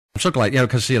so glad,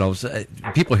 because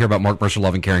people hear about Mark Mercer,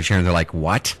 Love and Care and Sharing, they're like,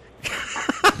 what?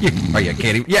 Are you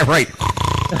kidding? Yeah, right.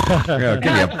 Yeah,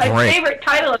 give me a break. That's my favorite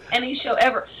title of any show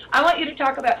ever. I want you to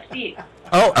talk about Steve.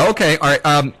 Oh, okay. All right.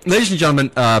 Ladies and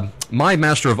gentlemen, my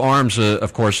master of arms,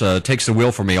 of course, takes the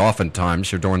wheel for me oftentimes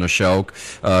here during the show,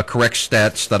 corrects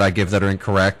stats that I give that are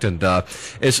incorrect, and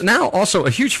is now also a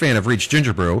huge fan of Reed's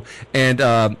Ginger Brew. And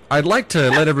I'd like to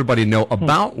let everybody know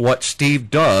about what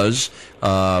Steve does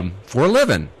for a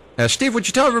living. Steve, would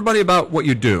you tell everybody about what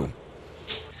you do?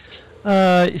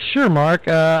 Sure, Mark.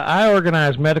 I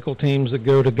organize medical teams that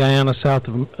go to Guyana,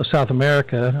 South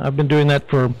America. I've been doing that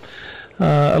for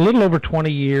a little over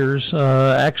 20 years.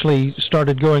 Actually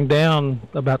started going down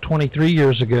about 23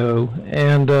 years ago.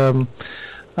 And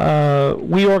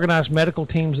we organize medical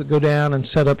teams that go down and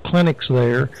set up clinics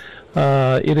there.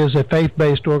 It is a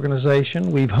faith-based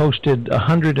organization. We've hosted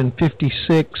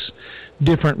 156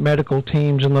 different medical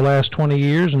teams in the last 20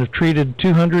 years and have treated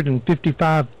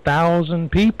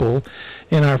 255,000 people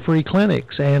in our free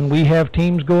clinics. And we have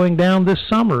teams going down this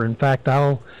summer. In fact,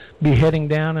 I'll be heading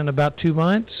down in about 2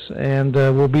 months, and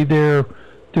we'll be there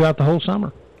throughout the whole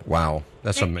summer. Wow,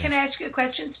 that's amazing. Can I ask you a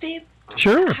question, Steve?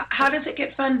 Sure. How does it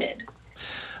get funded?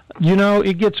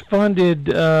 It gets funded.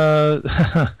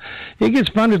 It gets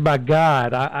funded by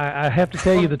God. I have to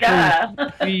tell you the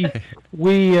truth.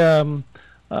 We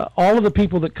all of the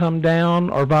people that come down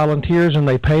are volunteers, and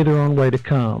they pay their own way to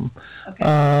come.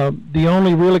 Okay. The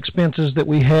only real expenses that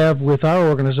we have with our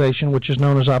organization, which is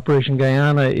known as Operation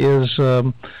Guyana, is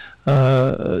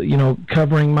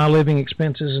covering my living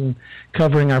expenses and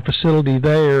covering our facility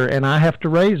there, and I have to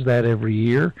raise that every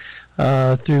year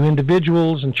through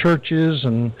individuals and churches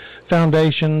and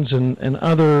foundations and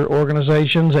other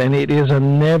organizations, and it is a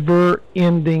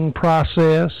never-ending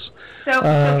process. So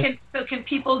can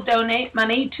people donate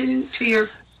money to your?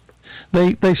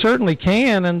 They certainly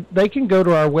can, and they can go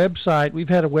to our website. We've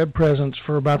had a web presence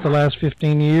for about the last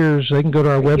 15 years. They can go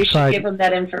to our website. You should give them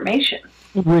that information.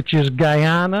 Which is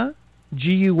Guyana,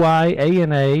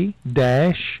 GUYANA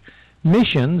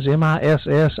missions,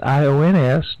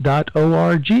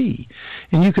 MISSIONS.org.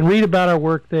 And you can read about our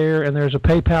work there, and there's a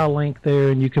PayPal link there,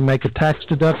 and you can make a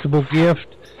tax-deductible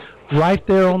gift right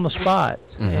there on the spot.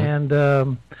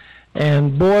 Mm-hmm.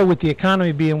 And boy, with the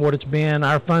economy being what it's been,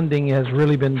 our funding has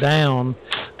really been down.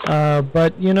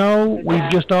 But, we've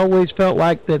just always felt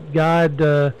like that God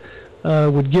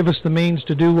would give us the means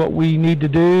to do what we need to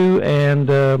do, and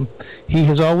He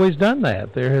has always done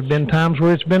that. There have been times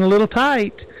where it's been a little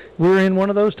tight. We're in one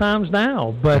of those times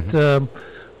now, but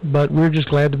but we're just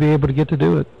glad to be able to get to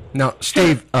do it. Now,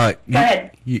 Steve, go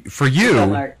ahead. For you...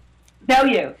 No,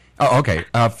 you. Oh, okay.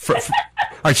 All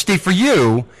right, Steve, for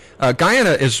you,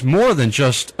 Guyana is more than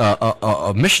just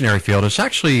a missionary field. It's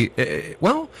actually,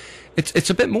 it's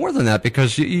a bit more than that,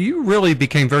 because you really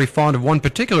became very fond of one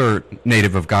particular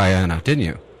native of Guyana, didn't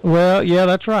you? Well, yeah,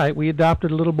 that's right. We adopted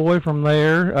a little boy from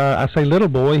there. I say little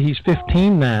boy. He's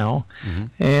 15 now.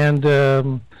 Mm-hmm. And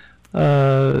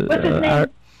what's his name?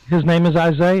 His name is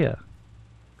Isaiah.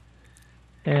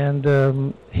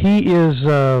 And he is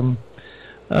a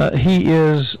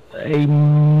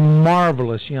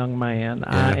marvelous young man. Yeah.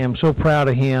 I am so proud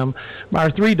of him.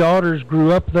 Our 3 daughters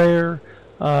grew up there,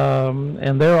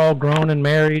 and they're all grown and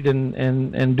married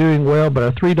and doing well, but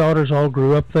our 3 daughters all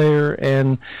grew up there.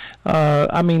 And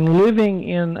living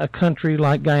in a country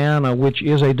like Guyana, which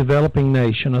is a developing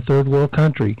nation, a third world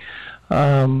country,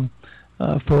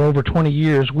 for over 20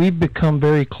 years, we've become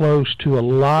very close to a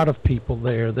lot of people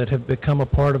there that have become a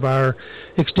part of our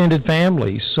extended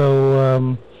family.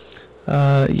 So,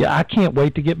 I can't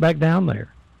wait to get back down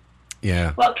there.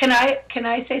 Yeah. Well, can I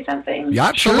say something? Yeah,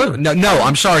 absolutely. No,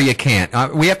 I'm sorry, you can't.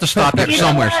 We have to stop there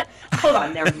somewhere. Hold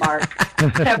on there, Mark.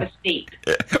 Let's have a seat.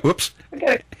 Whoops. I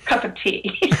got a cup of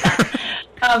tea.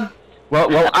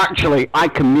 Well, actually, I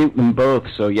can mute them both,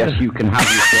 so yes, you can have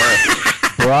your share.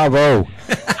 Bravo.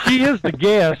 She is the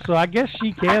guest, so I guess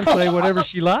she can say whatever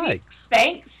she likes.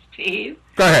 Thanks, Steve.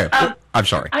 Go ahead. I'm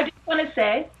sorry. I just want to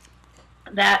say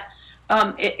that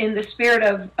in the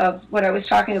spirit of what I was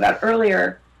talking about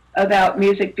earlier about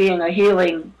music being a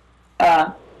healing,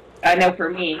 I know for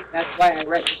me, that's why I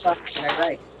write the songs that I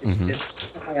write. It's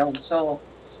for my own soul.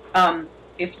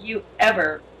 If you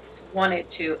ever wanted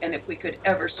to, and if we could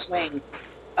ever swing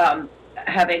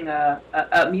having a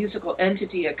musical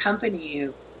entity accompany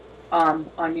you on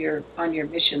your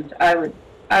missions, I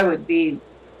would be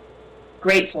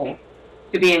grateful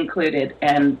to be included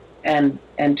and to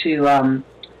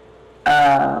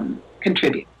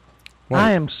contribute.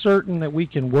 I am certain that we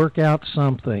can work out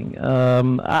something.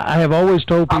 I have always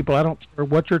told people, I don't care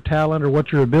what your talent or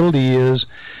what your ability is,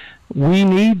 we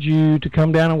need you to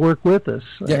come down and work with us.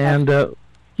 Yeah. And,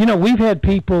 we've had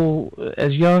people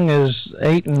as young as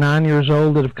 8 and 9 years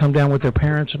old that have come down with their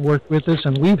parents and worked with us,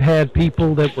 and we've had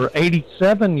people that were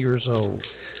 87 years old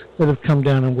that have come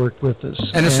down and worked with us.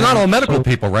 And it's not all medical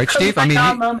people, right, Steve? I mean,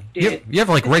 you have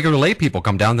like regular lay people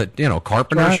come down that,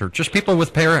 carpenters right. or just people with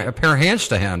a pair of hands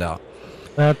to hand out.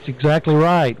 That's exactly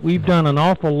right. We've done an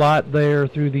awful lot there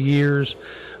through the years.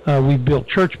 We've built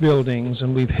church buildings,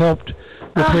 and we've helped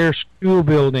repair school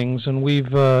buildings, and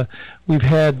we've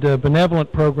had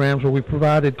benevolent programs where we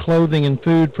provided clothing and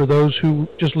food for those who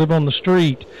just live on the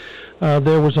street.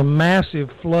 There was a massive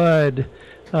flood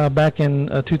back in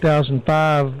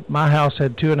 2005. My house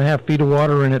had 2.5 feet of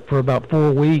water in it for about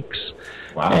 4 weeks.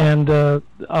 Wow. And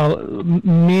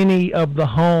many of the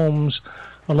homes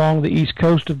along the east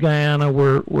coast of Guyana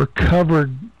were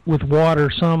covered with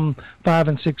water, some 5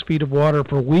 and 6 feet of water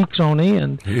for weeks on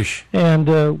end. Yeesh.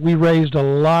 And we raised a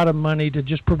lot of money to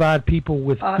just provide people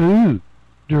with food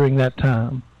during that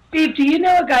time. Steve, do you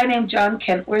know a guy named John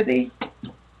Kentworthy?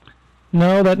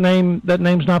 No, that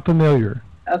name's not familiar.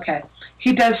 Okay.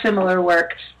 He does similar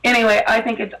work. Anyway, I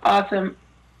think it's awesome.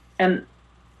 And,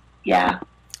 yeah.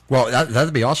 Well,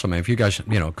 that'd be awesome, man. If you guys,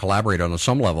 collaborate on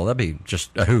some level, that'd be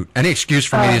just a hoot. Any excuse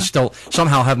for me to still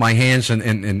somehow have my hands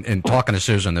in talking to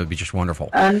Susan, that'd be just wonderful.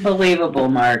 Unbelievable,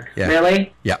 Mark. Yeah.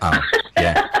 Really? Yeah.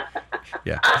 Yeah.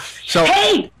 Yeah. So.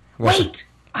 Hey, wait.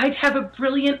 I have a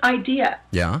brilliant idea.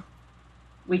 Yeah.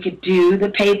 We could do the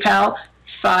PayPal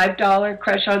 $5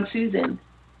 Crush on Susan.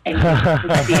 And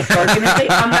the organization.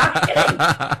 I'm not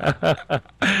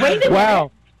kidding. Wait a minute.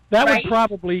 Wow. That right? would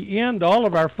probably end all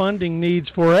of our funding needs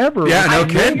forever. Yeah, no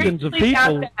kidding. Millions of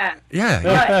people.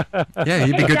 Yeah. Yeah,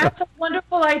 you'd be good. That's a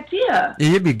wonderful idea.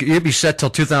 Yeah, you'd be set till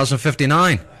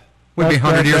 2059. We'd be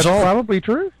 100 years that's old. Probably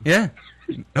true. Yeah.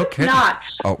 No kidding. Not.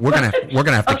 Oh, we're gonna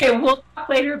have to. Okay, we'll talk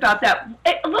later about that.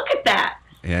 Hey, look at that.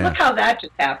 Yeah. Look how that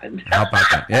just happened. How about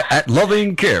that? Yeah, at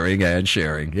loving, caring, and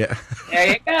sharing. Yeah.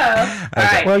 There you go. All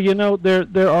right. Well,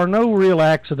 there are no real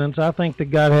accidents. I think that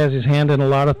God has His hand in a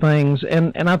lot of things,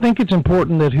 and I think it's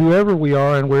important that whoever we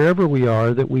are and wherever we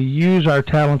are, that we use our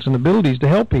talents and abilities to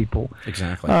help people.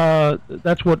 Exactly.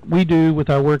 That's what we do with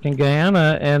our work in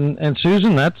Guyana, and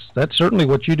Susan, that's certainly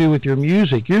what you do with your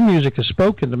music. Your music has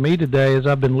spoken to me today as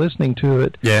I've been listening to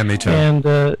it. Yeah, me too. And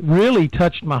really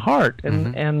touched my heart,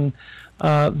 and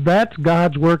that's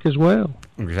God's work as well.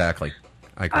 Exactly.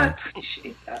 I agree. I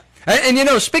appreciate that.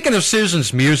 And speaking of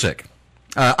Susan's music,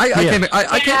 I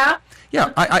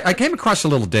came across a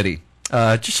little ditty,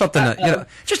 just something that,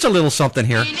 just a little something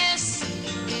here. Happiness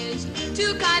is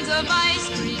 2 kinds of ice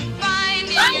cream,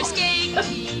 finding your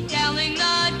skate, telling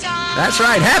the time. That's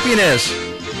right, happiness.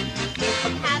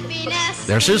 Happiness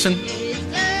There's Susan. is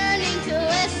learning to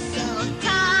whistle,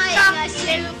 tying a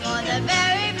shoe for the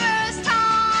very first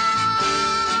time.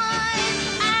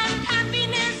 And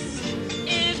happiness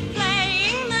is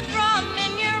playing the drum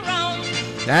in your own.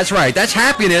 That's right. That's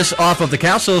happiness off of the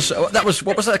Cowsill.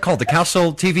 What was that called? The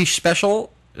Cowsill TV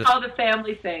special? Oh, the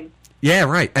family thing. Yeah,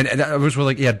 right. And it was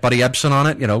really, you had Buddy Ebsen on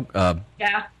it,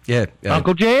 Yeah. Yeah.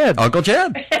 Uncle Jed. Uncle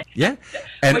Jed. Yeah.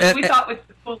 Which we thought was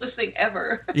the coolest thing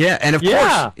ever. Yeah, and of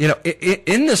course,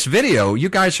 in this video, you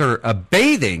guys are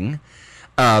bathing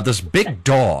this big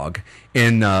dog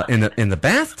in the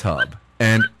bathtub.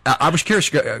 And I was curious,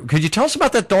 could you tell us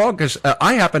about that dog? Because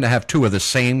I happen to have 2 of the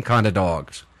same kind of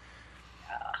dogs.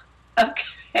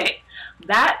 Okay.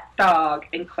 That dog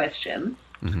in question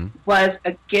was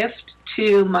a gift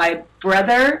to my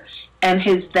brother and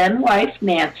his then wife,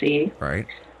 Nancy. Right.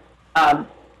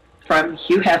 From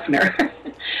Hugh Hefner.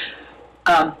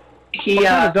 What kind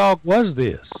of dog was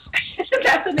this?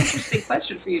 That's an interesting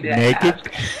question for you to Naked?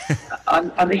 ask.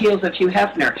 On the heels of Hugh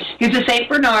Hefner. He's a St.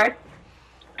 Bernard,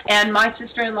 and my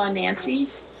sister-in-law,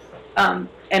 Nancy, and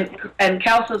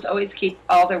Cowsills always keep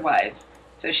all their wives,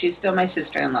 so she's still my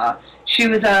sister-in-law. She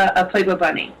was a Playboy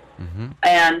bunny,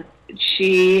 and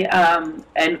she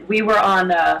and we were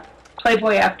on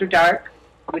Playboy After Dark,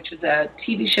 which was a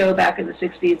TV show back in the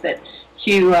 60s that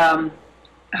Hugh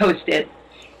hosted,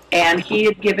 and he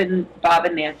had given Bob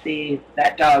and Nancy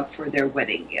that dog for their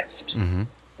wedding gift.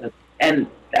 And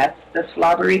that's the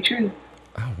slobbery truth.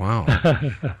 Oh, wow.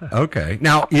 Okay.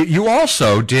 Now, you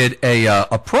also did a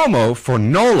promo for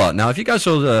NOLA. Now, if you guys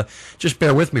will just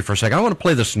bear with me for a second, I want to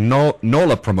play this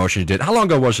NOLA promotion you did. How long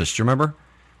ago was this? Do you remember?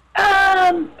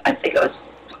 I think it was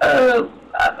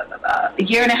a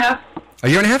year and a half. A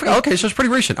year and a half ago? Okay, so it's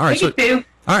pretty recent. All right. Maybe 2.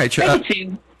 All right. Maybe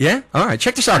 2. Yeah? All right.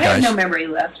 Check this out, I guys. have no memory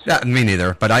left. Me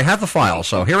neither, but I have the file,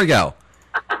 so here we go.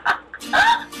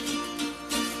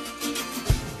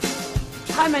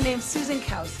 Hi, my name's Susan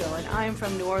Cowsill, and I am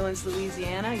from New Orleans,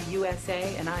 Louisiana,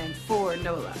 USA, and I am for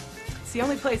NOLA. It's the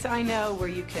only place I know where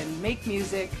you can make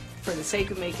music for the sake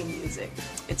of making music.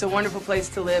 It's a wonderful place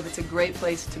to live. It's a great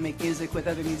place to make music with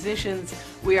other musicians.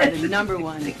 We are the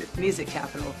 #1 music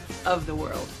capital of the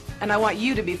world. And I want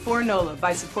you to be for NOLA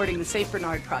by supporting the St.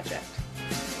 Bernard Project.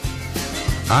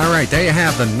 All right, there you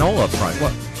have the NOLA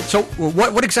project. So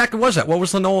what exactly was that? What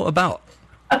was the NOLA about?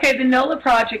 Okay, the NOLA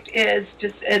project is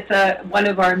one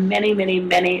of our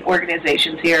many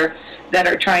organizations here that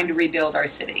are trying to rebuild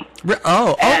our city.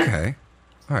 Oh, okay.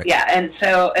 All right. Yeah, and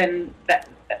so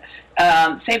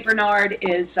St. Bernard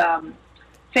is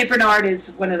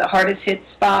one of the hardest hit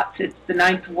spots. It's the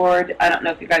 9th Ward. I don't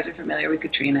know if you guys are familiar with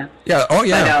Katrina. Yeah. Oh,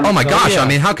 yeah. But, oh my gosh. yeah. I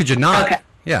mean, how could you not? Okay.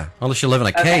 Yeah. Unless you live in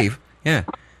a cave. Yeah.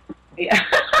 Yeah.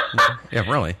 Yeah.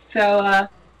 Really.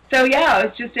 So yeah,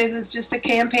 it was just a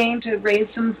campaign to raise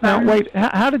some funds. Now, wait,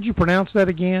 how did you pronounce that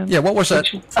again? Yeah. What was that?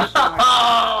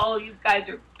 Oh, you guys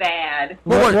are bad.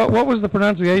 What was the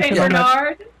pronunciation St. on that?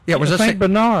 Bernard. Yeah. Was that St.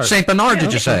 Bernard. St. Bernard?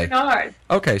 Did you say? St. Bernard.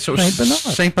 Okay. So St. Bernard.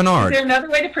 St. Bernard. Is there another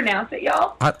way to pronounce it,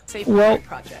 y'all? St. Bernard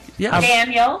Project. Yeah.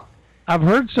 Daniel. I've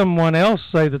heard someone else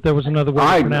say that there was another way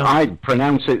to pronounce it. I'd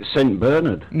pronounce it St.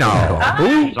 Bernard. No. Ah,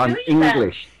 I'm do that.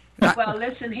 English. Well,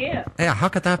 listen here. Yeah. How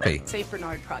could that be? St.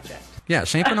 Bernard Project. Yeah.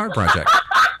 St. Bernard Project.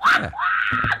 Yeah.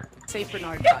 St.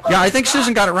 Bernard Project. Yeah. I think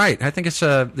Susan got it right. I think it's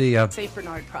the. St.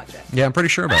 Bernard Project. Yeah. I'm pretty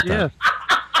sure about that. Yes.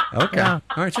 Okay. Yeah.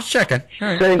 All right. Just checking. All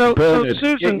right. St. So, Bernard.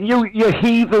 Susan- you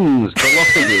heathens, the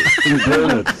lot of you. St.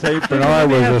 Bernard. St. Bernard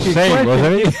was a saint,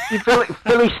 wasn't he?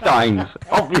 Philistines,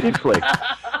 obviously.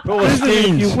 Susan,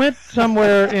 if you went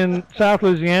somewhere in South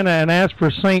Louisiana and asked for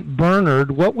St.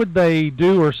 Bernard, what would they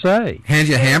do or say? Hand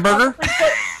you a hamburger?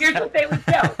 Here's what they would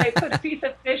do. They put a piece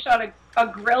of fish on a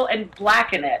grill and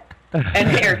blacken it. And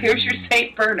here's your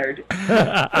St. Bernard.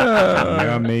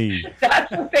 Yummy.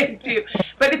 That's what they do.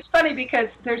 But it's funny because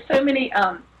there's so many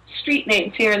street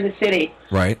names here in the city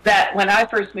Right. that when I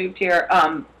first moved here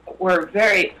were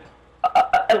very,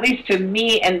 at least to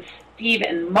me and Steve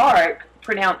and Mark,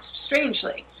 pronounced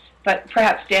strangely. But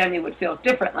perhaps Daniel would feel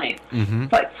differently. Mm-hmm.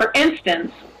 But for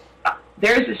instance,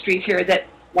 there's a street here that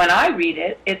when I read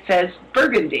it, it says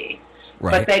Burgundy.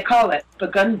 Right. But they call it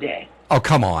Burgundy. Oh,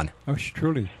 come on. Oh,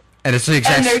 truly. And it's the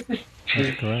And exact. there's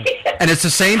Correct. And it's the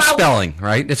same How- spelling,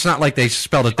 right? It's not like they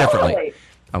spelled it differently. Totally.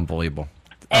 Unbelievable.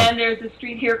 And there's a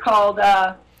street here called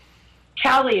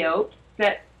Calliope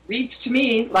that reads to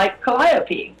me like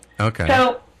Calliope. Okay.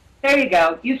 So there you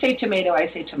go. You say tomato,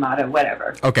 I say tomato,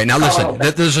 whatever. Okay, now listen.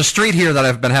 There's a street here that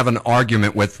I've been having an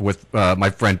argument with my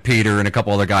friend Peter and a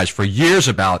couple other guys for years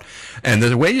about, and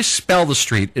the way you spell the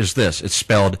street is this. It's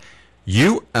spelled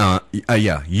U-N-R-U-E.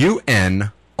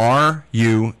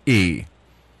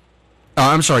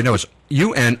 I'm sorry, no, it's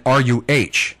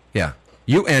U-N-R-U-H. Yeah,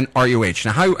 U-N-R-U-H.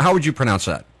 Now, how would you pronounce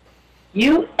that?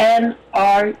 U-N-R-U-H.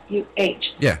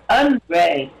 Yeah.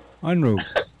 Unre. Unru.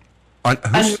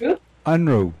 Unru?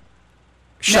 Unru.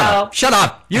 Shut No. up. Shut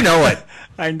up. You know it.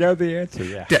 I know the answer,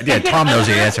 yeah. Yeah, Tom knows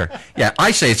the answer. Yeah, I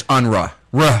say it's Unruh.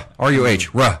 Ruh.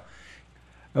 R-U-H. Ruh.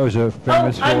 That was a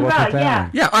famous Unra, Philadelphia yeah.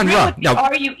 town. Yeah, Read Unruh. with the No.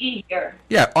 R-U-E here.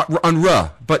 Yeah, Unruh.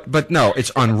 But no,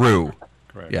 it's Unru.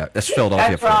 Correct. Yeah, that's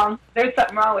Philadelphia. That's wrong. There's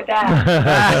something wrong with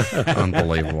that.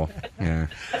 Unbelievable. Yeah.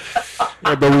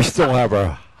 Yeah, but we still have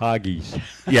our hoggies.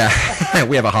 Yeah.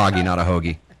 We have a hoggy, not a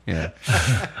hoagie. Yeah.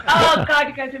 Oh, God,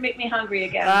 you guys are making me hungry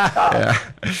again. Stop. Yeah.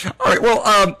 All right.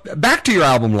 Well, back to your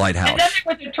album, Lighthouse. And then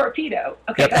there was a torpedo.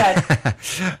 Okay, go ahead.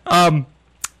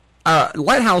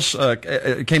 Lighthouse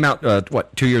came out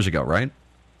 2 years ago, right?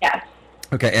 Yes.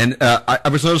 Okay. And I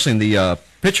was noticing the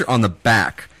picture on the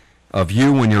back of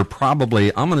you when you're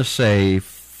probably, I'm going to say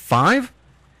 5.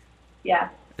 Yeah.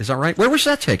 Is that right? Where was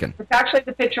that taken? It's actually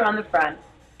the picture on the front,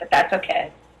 but that's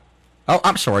okay. Oh,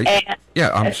 I'm sorry. And Yeah,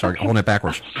 I'm it's sorry. okay. Holding it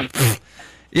backwards.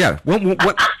 Yeah. What,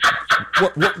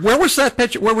 where was that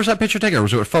picture? Where was that picture taken? Or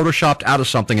was it photoshopped out of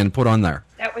something and put on there?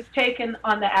 That was taken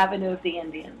on the Avenue of the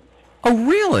Indians. Oh,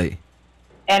 really?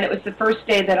 And it was the first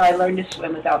day that I learned to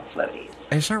swim without floaties.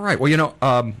 Is that right? Well, you know,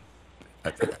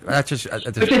 that's just.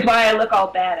 Which is why I look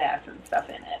all badass and stuff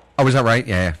in it. Oh, is that right?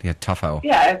 Yeah, tougho.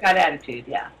 Yeah, I've got attitude,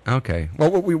 yeah. Okay.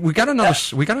 Well, we got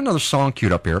another song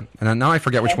queued up here, and now I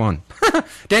forget which one.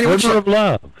 Danny, which River of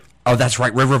Love. Oh, that's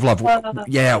right, River of Love.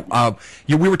 Yeah,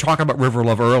 we were talking about River of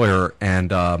Love earlier,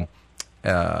 and I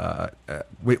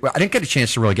didn't get a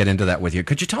chance to really get into that with you.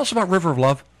 Could you tell us about River of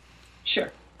Love?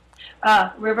 Sure.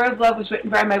 River of Love was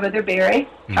written by my brother Barry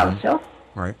Cowsill,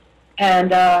 Right.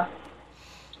 and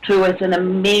who was an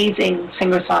amazing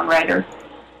singer-songwriter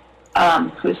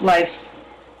whose life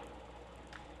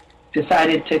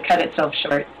decided to cut itself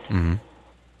short. Mm-hmm.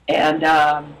 And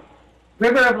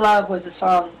River of Love was a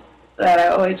song that I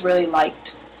always really liked.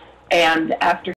 And after